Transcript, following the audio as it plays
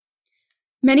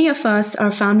Many of us, our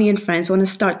family and friends, want to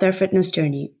start their fitness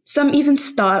journey. Some even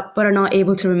start but are not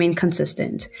able to remain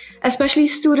consistent, especially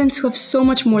students who have so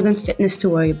much more than fitness to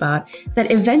worry about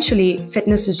that eventually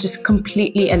fitness is just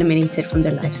completely eliminated from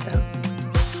their lifestyle.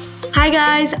 Hi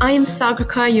guys, I am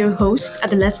Sagrika, your host at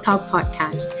the Let's Talk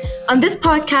podcast. On this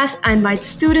podcast, I invite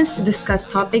students to discuss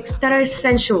topics that are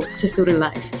essential to student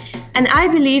life. And I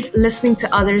believe listening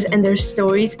to others and their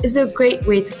stories is a great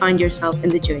way to find yourself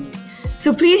in the journey.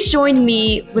 So please join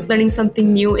me with learning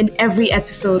something new in every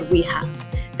episode we have.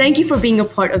 Thank you for being a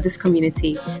part of this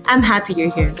community. I'm happy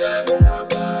you're here.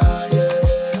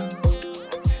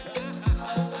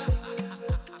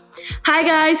 Hi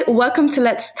guys, welcome to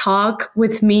Let's Talk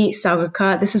with me,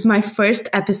 Sagrika. This is my first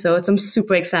episode, so I'm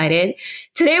super excited.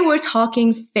 Today we're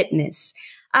talking fitness.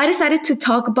 I decided to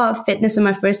talk about fitness in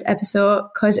my first episode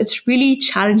because it's really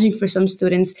challenging for some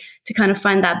students to kind of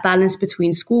find that balance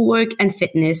between schoolwork and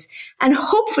fitness. And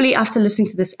hopefully after listening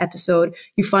to this episode,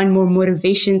 you find more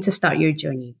motivation to start your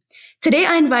journey. Today,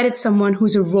 I invited someone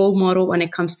who's a role model when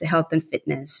it comes to health and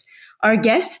fitness. Our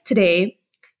guest today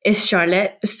is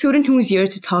Charlotte, a student who is here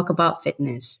to talk about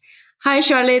fitness. Hi,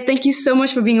 Charlotte. Thank you so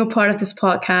much for being a part of this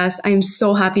podcast. I am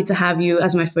so happy to have you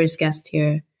as my first guest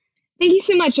here. Thank you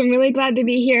so much. I'm really glad to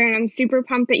be here, and I'm super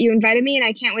pumped that you invited me, and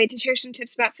I can't wait to share some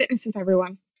tips about fitness with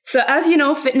everyone. So as you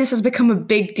know, fitness has become a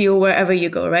big deal wherever you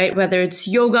go, right? Whether it's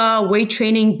yoga, weight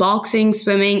training, boxing,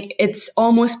 swimming, it's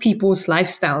almost people's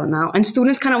lifestyle now. And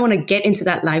students kind of want to get into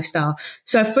that lifestyle.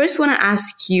 So I first want to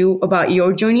ask you about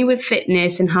your journey with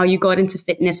fitness and how you got into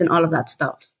fitness and all of that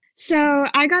stuff. So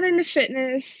I got into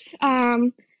fitness,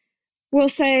 we'll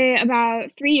say about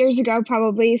 3 years ago,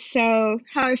 probably. So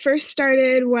how I first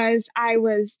started was I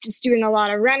was just doing a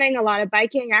lot of running, a lot of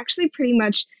biking, actually pretty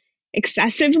much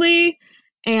excessively.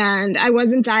 And I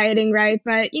wasn't dieting right,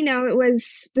 but it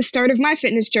was the start of my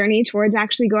fitness journey towards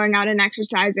actually going out and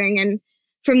exercising. And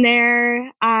from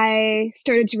there, I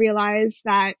started to realize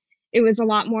that it was a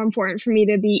lot more important for me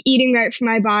to be eating right for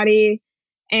my body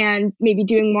and maybe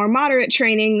doing more moderate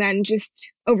training than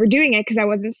just overdoing it because I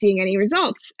wasn't seeing any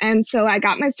results. And so I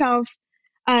got myself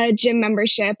a gym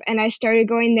membership and I started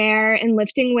going there and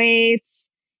lifting weights.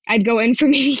 I'd go in for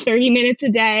maybe 30 minutes a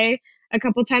day, a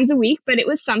couple times a week, but it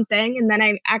was something. And then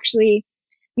I actually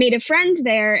made a friend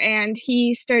there and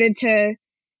he started to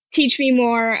teach me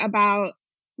more about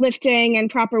lifting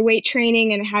and proper weight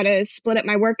training and how to split up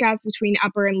my workouts between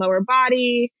upper and lower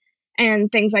body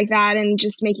and things like that, and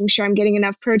just making sure I'm getting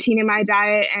enough protein in my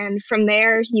diet. And from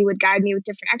there, he would guide me with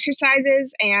different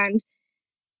exercises. And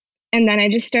then I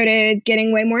just started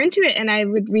getting way more into it. And I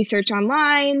would research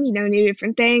online, new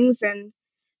different things. And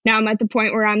now I'm at the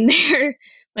point where I'm there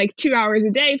like 2 hours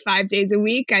a day, 5 days a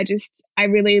week. I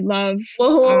really love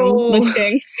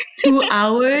lifting. 2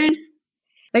 hours?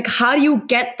 Like, how do you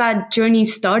get that journey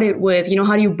started with,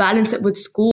 how do you balance it with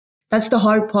school? That's the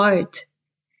hard part.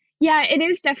 Yeah, it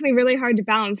is definitely really hard to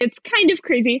balance. It's kind of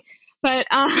crazy, but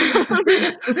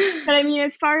but I mean,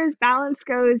 as far as balance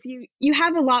goes, you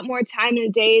have a lot more time in a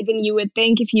day than you would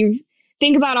think if you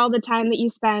think about all the time that you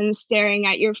spend staring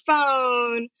at your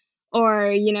phone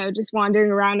or, just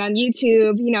wandering around on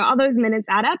YouTube. All those minutes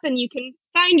add up and you can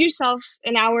find yourself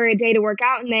an hour a day to work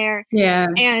out in there. Yeah.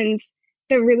 And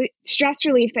the really stress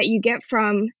relief that you get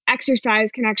from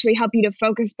exercise can actually help you to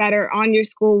focus better on your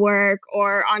schoolwork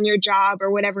or on your job or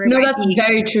whatever it might be. No, that's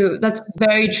very true. That's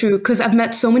very true. Because I've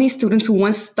met so many students who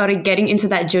once started getting into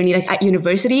that journey, like at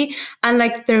university, and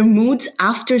like their moods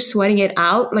after sweating it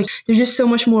out, like they're just so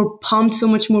much more pumped, so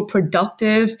much more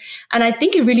productive. And I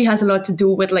think it really has a lot to do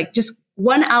with like just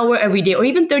 1 hour every day or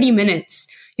even 30 minutes,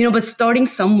 but starting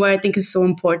somewhere I think is so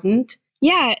important.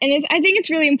 Yeah, and I think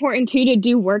it's really important, too, to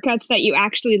do workouts that you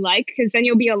actually like, because then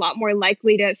you'll be a lot more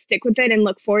likely to stick with it and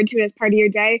look forward to it as part of your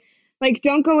day. Like,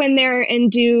 don't go in there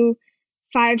and do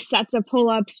 5 sets of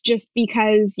pull-ups just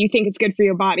because you think it's good for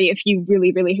your body if you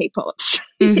really, really hate pull-ups.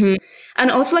 Mm-hmm. And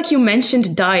also, like you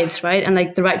mentioned, diets, right? And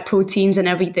like the right proteins and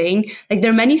everything. Like there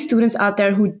are many students out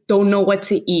there who don't know what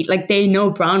to eat. Like they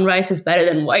know brown rice is better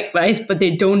than white rice, but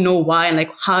they don't know why and like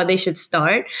how they should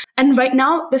start. And right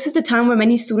now, this is the time where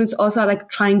many students also are like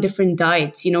trying different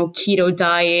diets, keto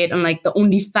diet and like the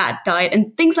only fat diet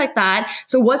and things like that.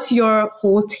 So what's your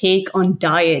whole take on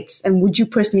diets? And would you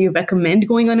personally recommend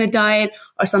going on a diet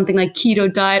or something like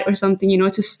keto diet or something,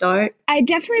 to start? I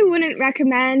definitely wouldn't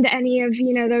recommend any of,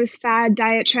 those fad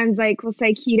diet trends like we'll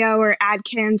say keto or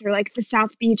Atkins or like the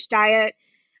South Beach diet.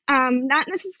 Not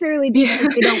necessarily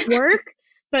because they don't work,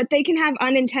 but they can have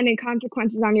unintended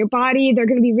consequences on your body. They're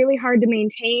going to be really hard to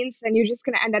maintain. So then you're just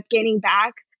going to end up gaining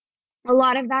back a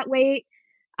lot of that weight.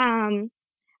 I'm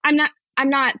not I'm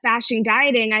not bashing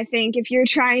dieting. I think if you're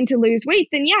trying to lose weight,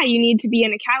 then yeah, you need to be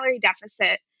in a calorie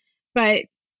deficit. But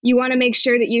you want to make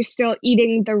sure that you're still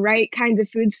eating the right kinds of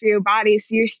foods for your body.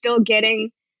 So you're still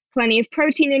getting plenty of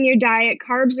protein in your diet.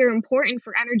 Carbs are important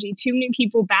for energy. Too many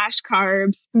people bash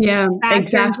carbs. Yeah,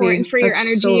 Fats are important exactly. for your That's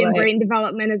so energy and right. brain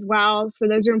development as well. So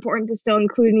those are important to still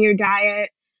include in your diet.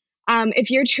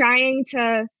 If you're trying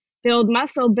to build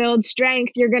muscle, build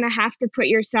strength, you're going to have to put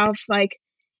yourself like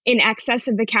in excess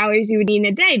of the calories you would need in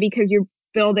a day because you're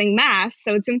building mass.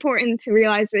 So it's important to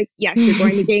realize that, yes, you're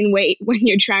going to gain weight when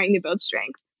you're trying to build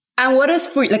strength. And what is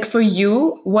for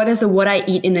you, what does a what I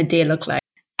eat in a day look like?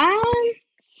 Um,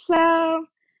 so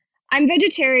I'm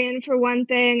vegetarian for one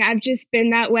thing. I've just been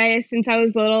that way since I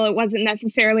was little. It wasn't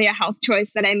necessarily a health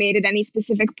choice that I made at any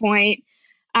specific point.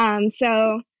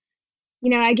 So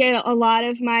I get a lot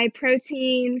of my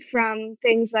protein from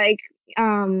things like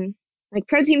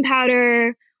protein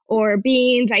powder or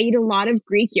beans. I eat a lot of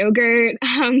Greek yogurt,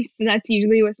 so that's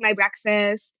usually with my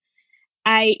breakfast.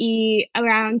 I eat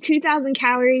around 2,000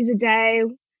 calories a day.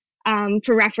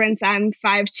 For reference, I'm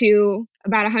 5'2",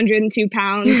 about 102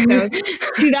 pounds, so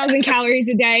 2,000 calories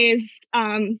a day is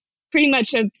pretty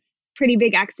much a pretty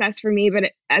big excess for me,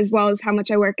 but as well as how much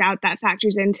I work out, that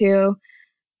factors into.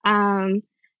 Um,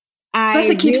 Plus,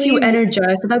 I it keeps you really,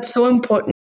 energized. So that's so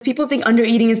important. People think under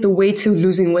eating is the way to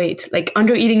losing weight. Like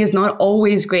under eating is not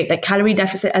always great. Like calorie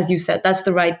deficit, as you said, that's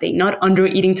the right thing. Not under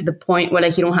eating to the point where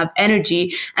like you don't have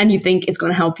energy and you think it's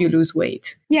going to help you lose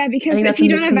weight. yeah, I because think if that's a you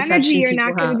don't have energy, misconception you're people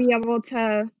not going to have. be able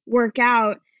to work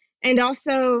out. And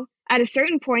also, at a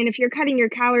certain point, if you're cutting your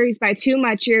calories by too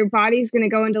much, your body's going to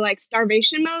go into like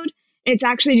starvation mode. It's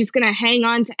actually just going to hang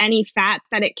on to any fat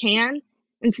that it can.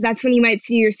 And so that's when you might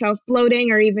see yourself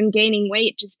bloating or even gaining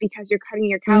weight just because you're cutting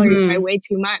your calories by Hmm. way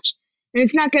too much. And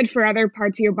it's not good for other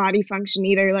parts of your body function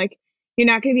either. Like you're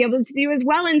not going to be able to do as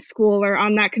well in school or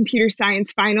on that computer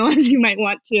science final as you might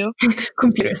want to.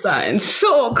 Computer science.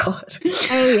 So good.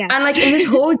 Oh, yes. And like in this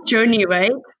whole journey,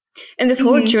 right? In this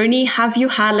whole hmm journey, have you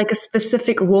had like a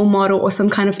specific role model or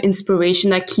some kind of inspiration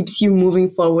that keeps you moving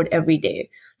forward every day?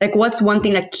 Like what's one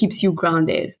thing that keeps you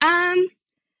grounded? Um,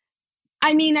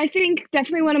 I mean, I think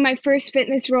definitely one of my first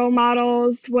fitness role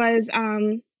models was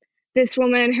this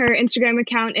woman. Her Instagram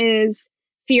account is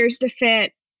Fierce to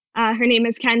Fit. Her name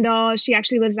is Kendall. She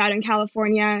actually lives out in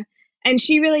California. And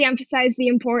she really emphasized the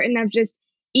importance of just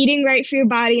eating right for your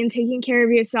body and taking care of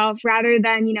yourself rather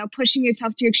than, pushing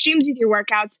yourself to extremes with your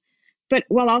workouts, but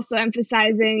while also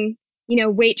emphasizing,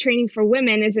 weight training for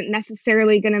women isn't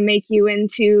necessarily going to make you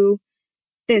into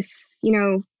this,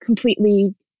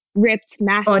 completely ripped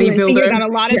masculine figure Bodybuilder. that a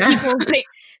lot of Yeah. people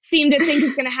seem to think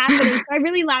is going to happen. And so I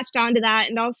really latched onto that.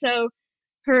 And also,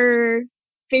 her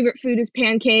favorite food is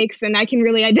pancakes, and I can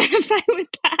really identify with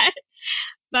that.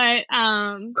 But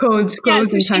Codes, yeah,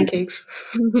 codes so and pancakes.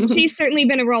 she's certainly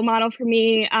been a role model for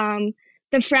me.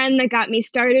 The friend that got me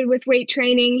started with weight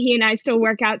training, he and I still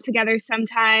work out together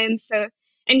sometimes. So,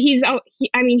 and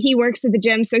he works at the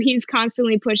gym, so he's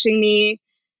constantly pushing me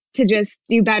to just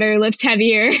do better, lift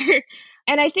heavier.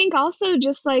 And I think also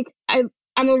just like I'm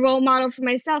a role model for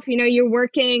myself. You're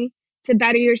working to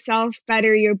better yourself,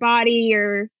 better your body,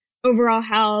 your overall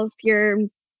health, your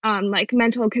like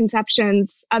mental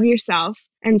conceptions of yourself.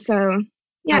 And so, I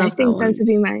yeah, I love that think those one. would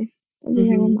be my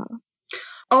role Hmm. model.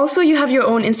 Also, you have your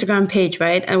own Instagram page,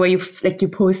 right? And where you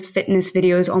post fitness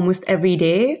videos almost every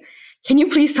day. Can you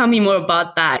please tell me more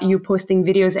about that? You posting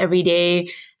videos every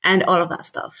day and all of that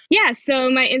stuff. Yeah, so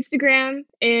my Instagram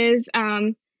is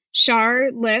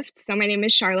Charlift. So my name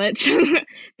is Charlotte. So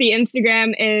the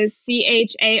Instagram is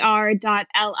char.lift.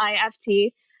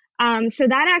 So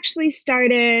that actually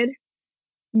started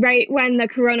right when the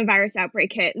coronavirus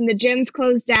outbreak hit and the gyms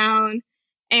closed down.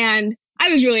 And I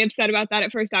was really upset about that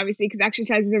at first, obviously, because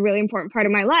exercise is a really important part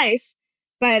of my life.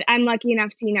 But I'm lucky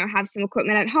enough to, have some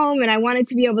equipment at home, and I wanted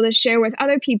to be able to share with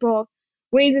other people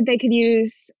ways that they could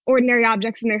use ordinary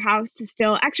objects in their house to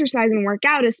still exercise and work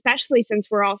out, especially since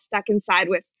we're all stuck inside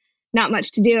with not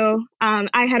much to do.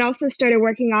 I had also started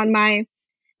working on my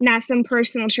NASM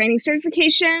personal training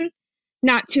certification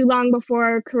not too long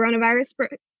before coronavirus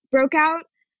broke out.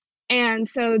 And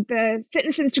so the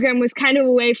fitness Instagram was kind of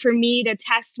a way for me to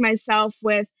test myself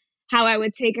with how I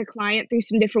would take a client through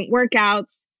some different workouts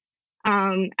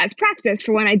as practice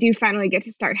for when I do finally get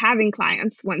to start having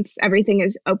clients once everything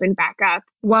is opened back up.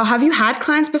 Wow. Have you had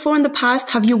clients before in the past?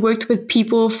 Have you worked with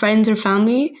people, friends or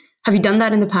family? Have you done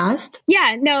that in the past?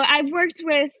 Yeah, no, I've worked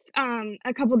with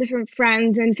a couple different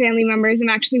friends and family members. I'm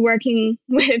actually working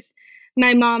with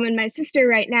my mom and my sister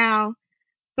right now.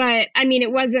 But I mean,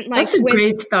 it wasn't like That's a with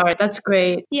great start. That's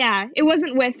great. Yeah, it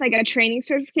wasn't with like a training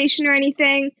certification or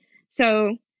anything.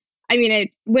 So, I mean,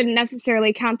 I wouldn't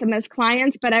necessarily count them as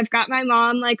clients, but I've got my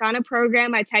mom like on a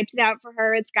program. I typed it out for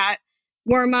her. It's got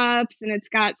warm ups and it's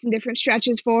got some different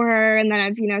stretches for her. And then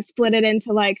I've, split it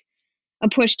into like a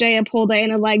push day, a pull day,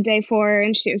 and a leg day for her.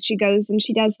 And she goes and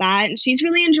she does that. And she's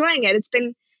really enjoying it. It's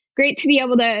been great to be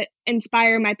able to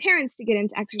inspire my parents to get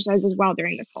into exercise as well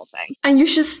during this whole thing. And you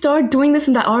should start doing this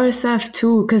in the RSF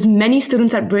too, because many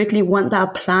students at Berkeley want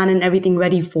that plan and everything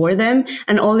ready for them.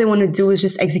 And all they want to do is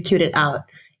just execute it out.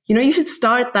 You should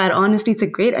start that. Honestly, it's a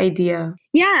great idea.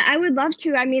 Yeah, I would love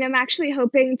to. I mean, I'm actually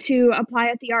hoping to apply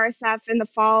at the RSF in the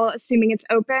fall, assuming it's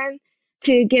open,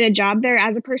 to get a job there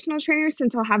as a personal trainer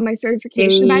since I'll have my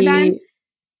certification by then.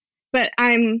 But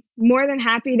I'm more than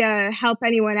happy to help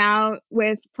anyone out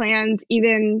with plans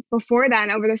even before then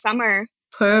over the summer.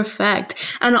 Perfect.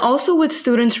 And also with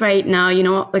students right now,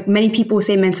 like many people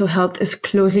say mental health is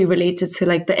closely related to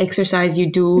like the exercise you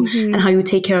do and how you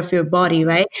take care of your body,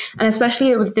 right? And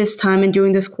especially with this time and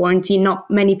during this quarantine,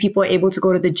 not many people are able to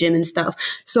go to the gym and stuff.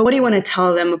 So what do you want to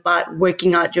tell them about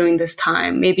working out during this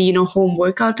time? Maybe, home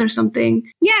workouts or something?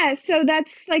 Yeah, so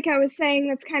that's like I was saying,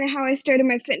 that's kind of how I started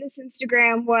my fitness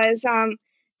Instagram was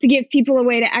to give people a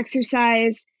way to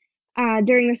exercise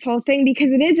during this whole thing,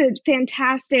 because it is a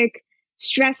fantastic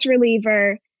stress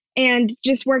reliever, and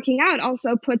just working out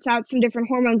also puts out some different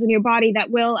hormones in your body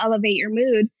that will elevate your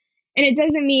mood. And it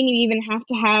doesn't mean you even have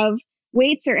to have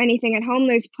weights or anything at home.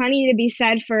 There's plenty to be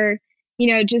said for,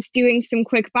 just doing some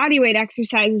quick body weight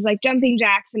exercises like jumping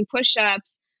jacks and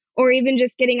push-ups, or even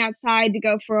just getting outside to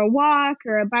go for a walk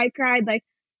or a bike ride. Like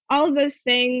all of those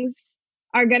things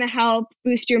are going to help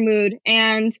boost your mood.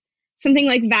 And something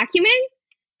like vacuuming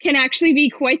can actually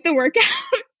be quite the workout.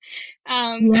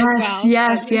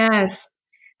 Yes.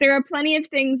 There are plenty of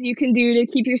things you can do to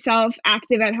keep yourself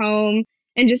active at home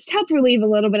and just help relieve a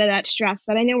little bit of that stress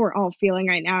that I know we're all feeling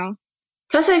right now.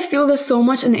 Plus, I feel there's so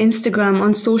much on Instagram,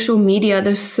 on social media.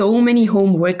 There's so many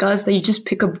home workouts that you just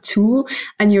pick up two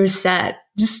and you're set.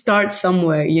 Just start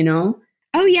somewhere,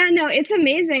 Oh, yeah, no, it's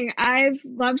amazing. I've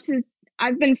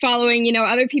been following,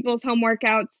 other people's home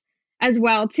workouts as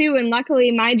well, too. And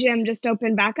luckily, my gym just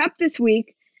opened back up this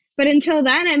week. But until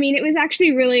then, I mean, it was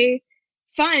actually really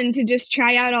fun to just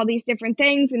try out all these different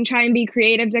things and try and be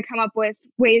creative to come up with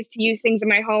ways to use things in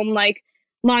my home, like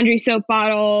laundry soap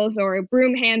bottles or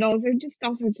broom handles or just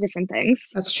all sorts of different things.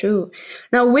 That's true.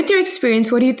 Now, with your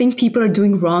experience, what do you think people are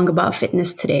doing wrong about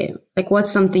fitness today? Like,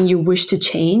 what's something you wish to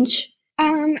change?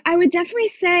 I would definitely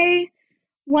say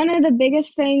one of the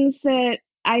biggest things that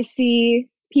I see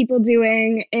people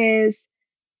doing is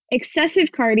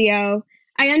excessive cardio.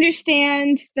 I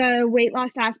understand the weight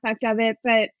loss aspect of it,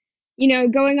 but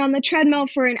going on the treadmill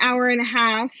for an hour and a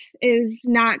half is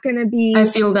not going to be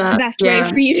the best way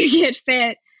for you to get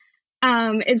fit.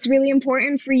 It's really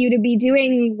important for you to be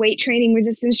doing weight training,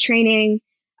 resistance training,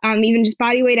 even just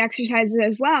body weight exercises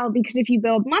as well, because if you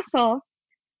build muscle,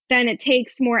 then it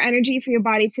takes more energy for your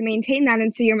body to maintain that.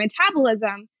 And so your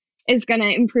metabolism is going to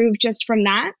improve just from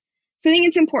that. So I think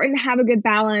it's important to have a good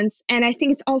balance. And I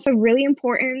think it's also really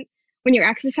important when you're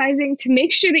exercising to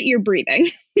make sure that you're breathing,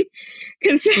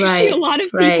 because I see a lot of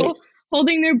people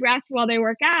holding their breath while they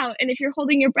work out. And if you're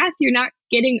holding your breath, you're not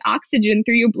getting oxygen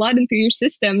through your blood and through your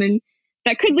system. And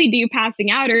that could lead to you passing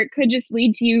out, or it could just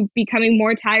lead to you becoming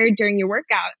more tired during your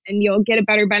workout, and you'll get a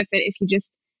better benefit if you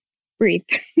just breathe.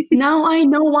 Now I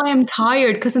know why I'm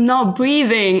tired, because I'm not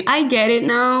breathing. I get it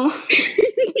now.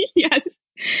 Yes.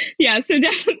 Yeah. So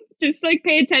definitely just like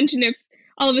pay attention if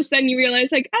all of a sudden you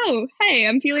realize like, oh, hey,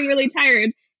 I'm feeling really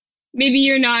tired. Maybe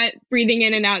you're not breathing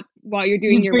in and out while you're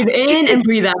doing your breathe in and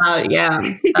breathe out. Yeah,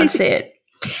 that's it.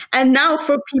 And now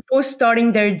for people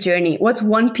starting their journey, what's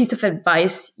one piece of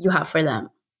advice you have for them?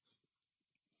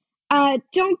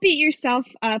 Don't beat yourself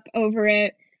up over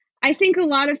it. I think a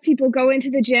lot of people go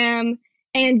into the gym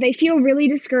and they feel really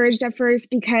discouraged at first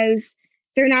because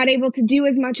they're not able to do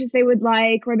as much as they would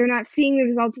like, or they're not seeing the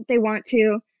results that they want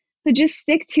to. But just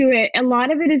stick to it. A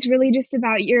lot of it is really just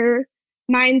about your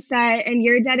mindset and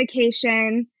your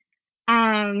dedication.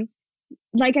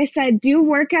 Like I said, do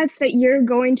workouts that you're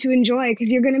going to enjoy,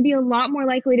 because you're going to be a lot more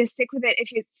likely to stick with it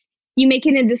if you make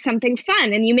it into something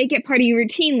fun and you make it part of your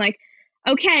routine. Like,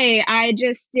 okay, I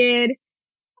just did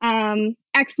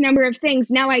X number of things.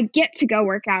 Now I get to go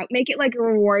work out. Make it like a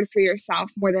reward for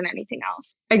yourself more than anything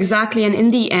else. Exactly. And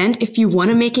in the end, if you want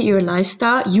to make it your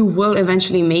lifestyle, you will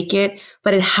eventually make it,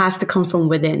 but it has to come from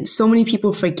within. So many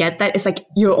people forget that. It's like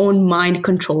your own mind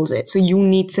controls it. So you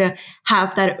need to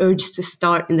have that urge to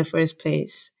start in the first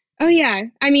place. Oh, yeah.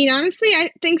 I mean, honestly,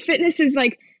 I think fitness is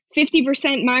like 50%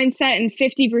 mindset and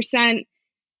 50%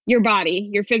 your body,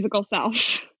 your physical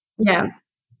self. Yeah.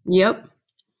 Yep.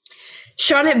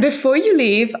 Charlotte, before you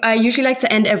leave, I usually like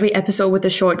to end every episode with a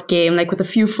short game, like with a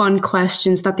few fun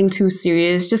questions, nothing too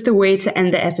serious, just a way to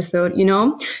end the episode, you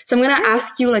know? So I'm going to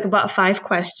ask you like about 5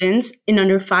 questions in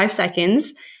under 5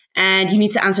 seconds, and you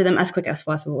need to answer them as quick as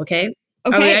possible, okay?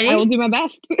 Are we Okay, ready? I will do my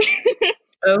best.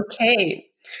 Okay.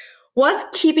 What's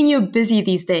keeping you busy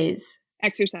these days?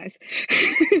 Exercise.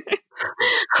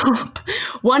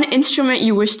 One instrument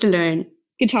you wish to learn?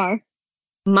 Guitar.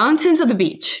 Mountains or the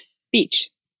beach? Beach.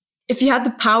 If you had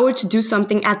the power to do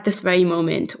something at this very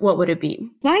moment, what would it be?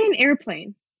 Fly an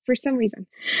airplane for some reason.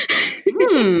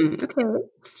 Okay.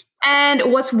 And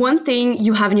what's one thing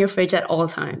you have in your fridge at all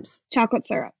times? Chocolate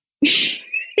syrup.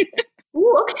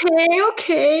 Ooh,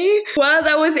 okay. Well,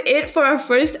 that was it for our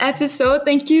first episode.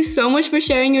 Thank you so much for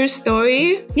sharing your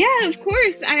story. Yeah, of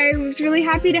course. I was really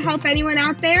happy to help anyone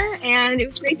out there, and it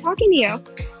was great talking to you.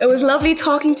 It was lovely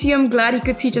talking to you. I'm glad you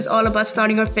could teach us all about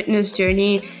starting our fitness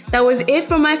journey. That was it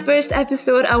for my first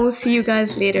episode. I will see you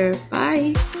guys later.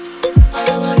 Bye.